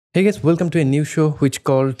Hey guys, welcome to a new show which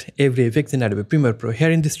called Every Effects in Adobe Premiere Pro.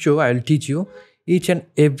 Here in this show, I'll teach you each and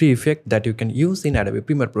every effect that you can use in Adobe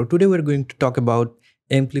Premiere Pro. Today, we're going to talk about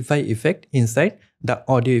Amplify Effect inside the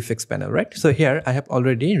Audio Effects panel, right? So here, I have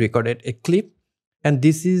already recorded a clip, and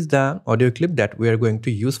this is the audio clip that we are going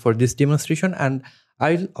to use for this demonstration. And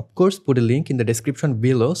I'll, of course, put a link in the description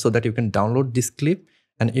below so that you can download this clip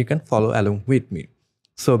and you can follow along with me.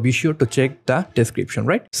 So be sure to check the description,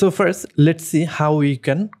 right? So first, let's see how we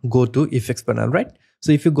can go to effects panel, right?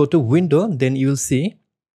 So if you go to window, then you will see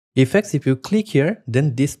effects. If you click here,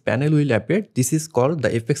 then this panel will appear. This is called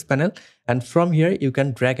the effects panel. And from here, you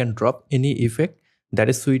can drag and drop any effect that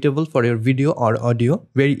is suitable for your video or audio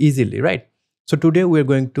very easily, right? So today we're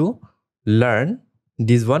going to learn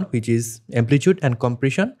this one, which is amplitude and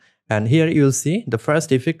compression. And here you'll see the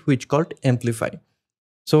first effect, which called amplify.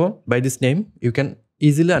 So by this name, you can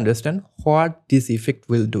easily understand what this effect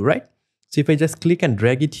will do, right? So if I just click and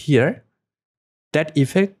drag it here, that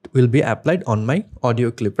effect will be applied on my audio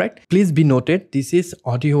clip, right? Please be noted, this is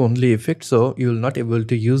audio only effect, so you will not able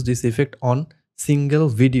to use this effect on single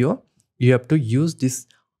video. You have to use this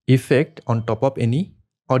effect on top of any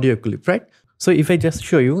audio clip, right? So if I just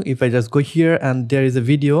show you, if I just go here and there is a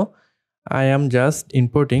video, I am just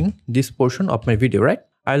importing this portion of my video, right?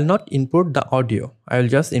 I'll not import the audio. I'll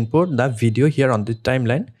just import the video here on the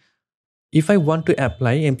timeline. If I want to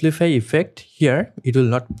apply amplify effect here, it will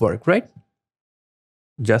not work, right?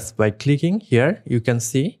 Just by clicking here, you can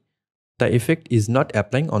see the effect is not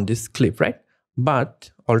applying on this clip, right?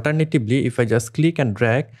 But alternatively, if I just click and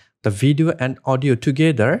drag the video and audio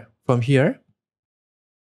together from here,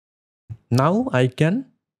 now I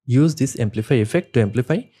can use this amplify effect to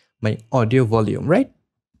amplify my audio volume, right?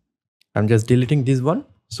 I'm just deleting this one.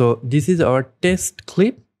 So this is our test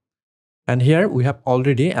clip, and here we have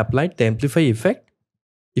already applied the amplify effect.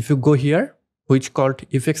 If you go here, which called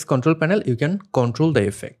effects control panel, you can control the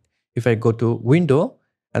effect. If I go to window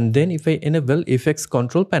and then if I enable effects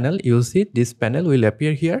control panel, you'll see this panel will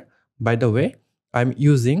appear here. By the way, I'm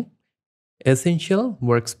using essential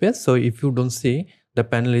workspace. So if you don't see the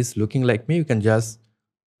panel is looking like me, you can just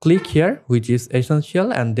click here, which is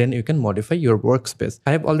essential, and then you can modify your workspace.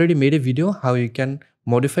 I have already made a video how you can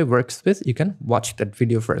modify workspace. You can watch that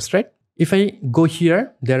video first, right? If I go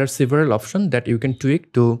here, there are several options that you can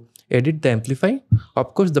tweak to edit the amplify.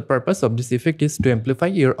 Of course, the purpose of this effect is to amplify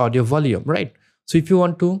your audio volume, right? So if you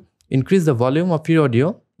want to increase the volume of your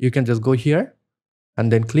audio, you can just go here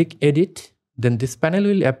and then click edit. Then this panel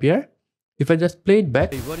will appear. If I just play it back,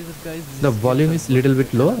 the volume is a little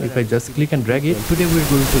bit low. If I just click and drag it, today we're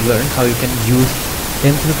going to learn how you can use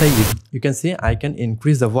amplify it. You can see I can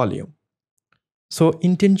increase the volume. So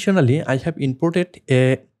intentionally, I have imported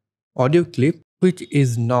a audio clip which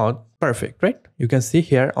is not perfect, right? You can see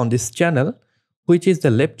here on this channel, which is the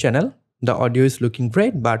left channel, the audio is looking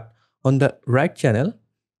great, but on the right channel,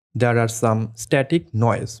 there are some static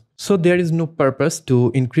noise. So there is no purpose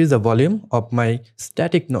to increase the volume of my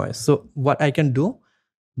static noise. So what I can do,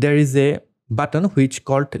 there is a button which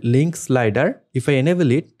called link slider. If I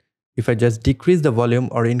enable it, if I just decrease the volume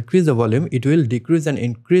or increase the volume, it will decrease and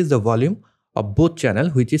increase the volume of both channel,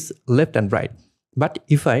 which is left and right. But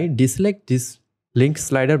if I deselect this link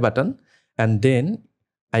slider button, and then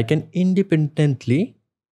I can independently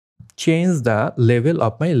change the level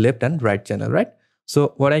of my left and right channel, right?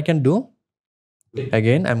 So what I can do,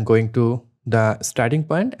 again, I'm going to the starting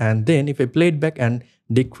point, and then if I play it back and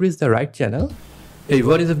decrease the right channel. Hey,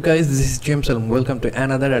 what is up guys, this is James and welcome to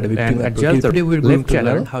another Adobe Premiere Pro. Today we're going to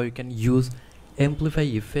learn how you can use amplify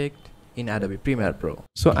effect in Adobe Premiere Pro.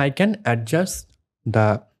 So I can adjust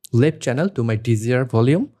the left channel to my desired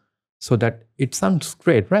volume so that it sounds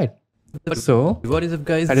great, right? So what is up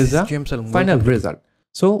guys, that is the final result.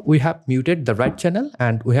 So we have muted the right channel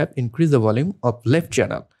and we have increased the volume of left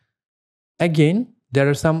channel. Again, there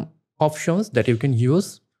are some options that you can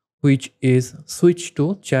use, which is switch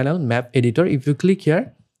to channel map editor. If you click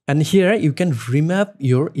here, and here you can remap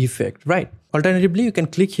your effect, right? Alternatively, you can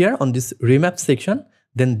click here on this remap section,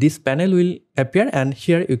 then this panel will appear and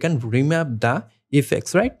here you can remap the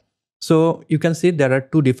effects, right? So you can see there are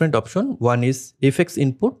two different options. One is effects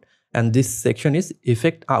input and this section is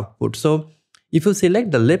effect output. So if you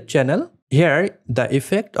select the left channel, here the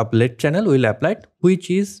effect of left channel will apply, which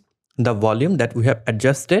is the volume that we have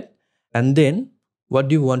adjusted. And then what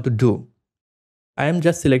do you want to do? I am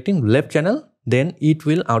just selecting left channel, then it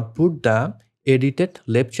will output the edited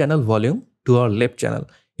left channel volume to our left channel.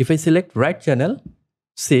 If I select right channel,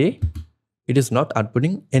 say it is not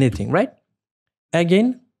outputting anything, right?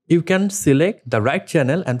 Again, you can select the right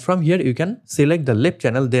channel and from here you can select the left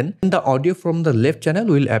channel, then the audio from the left channel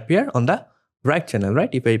will appear on the right channel, right?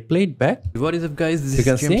 If I play it back, What is up, guys? This you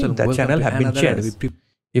can is James see and the welcome channel to have been another changed.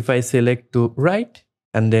 If I select to right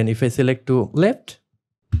and then if I select to left,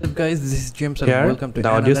 What's up, guys? This is James and here welcome to the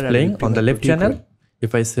audio is another playing on the left channel.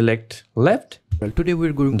 If I select left, well, today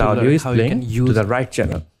we're going the to audio learn is how you can playing use to the right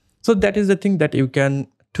channel. So that is the thing that you can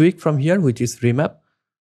tweak from here, which is remap.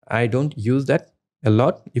 I don't use that a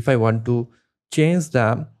lot. If I want to change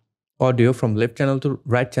the audio from left channel to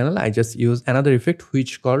right channel, I just use another effect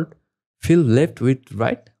which called fill left with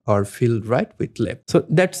right or fill right with left. So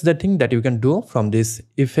that's the thing that you can do from this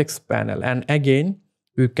effects panel. And again,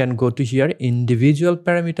 you can go to here individual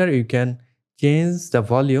parameter. You can change the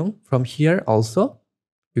volume from here also.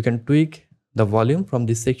 You can tweak the volume from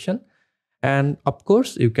this section, and of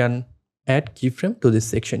course you can add keyframe to this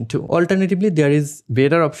section too. Alternatively, there is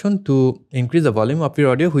better option to increase the volume of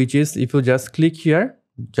your audio, which is if you just click here,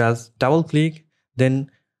 just double click, then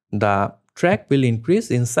the track will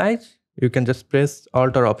increase in size. You can just press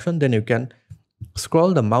Alt or option, then you can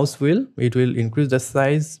scroll the mouse wheel, it will increase the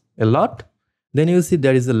size a lot. Then you see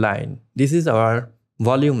there is a line. This is our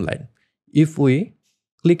volume line. If we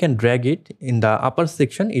click and drag it in the upper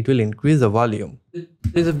section, it will increase the volume. What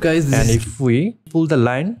is up, guys? And if we pull the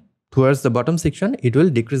line towards the bottom section, it will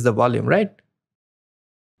decrease the volume, right?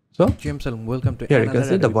 So James and welcome to here you can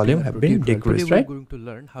see the volume have been decreased, right? We're going to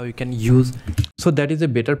learn how you can use. So that is a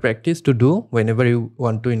better practice to do whenever you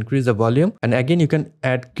want to increase the volume. And again, you can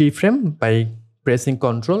add keyframe by pressing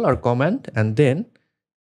Ctrl or Command, and then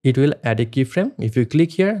it will add a keyframe. If you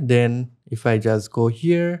click here, then if I just go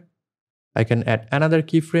here, I can add another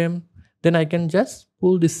keyframe. Then I can just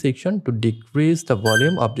pull this section to decrease the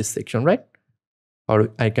volume of this section, right?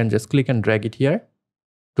 Or I can just click and drag it here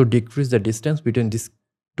to decrease the distance between these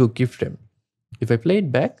two keyframes. If I play it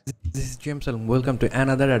back, This is James and welcome to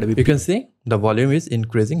another Adobe. you can see the volume is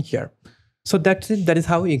increasing here. So that's it. That is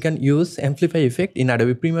how you can use Amplify Effect in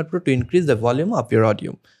Adobe Premiere Pro to increase the volume of your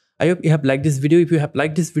audio. I hope you have liked this video. If you have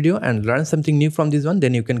liked this video and learned something new from this one,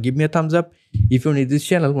 then you can give me a thumbs up. If you're new to this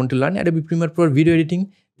channel, want to learn Adobe Premiere Pro video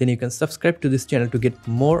editing, then you can subscribe to this channel to get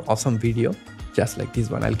more awesome video just like this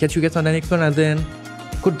one. I'll catch you guys on the next one, and then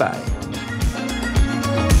goodbye.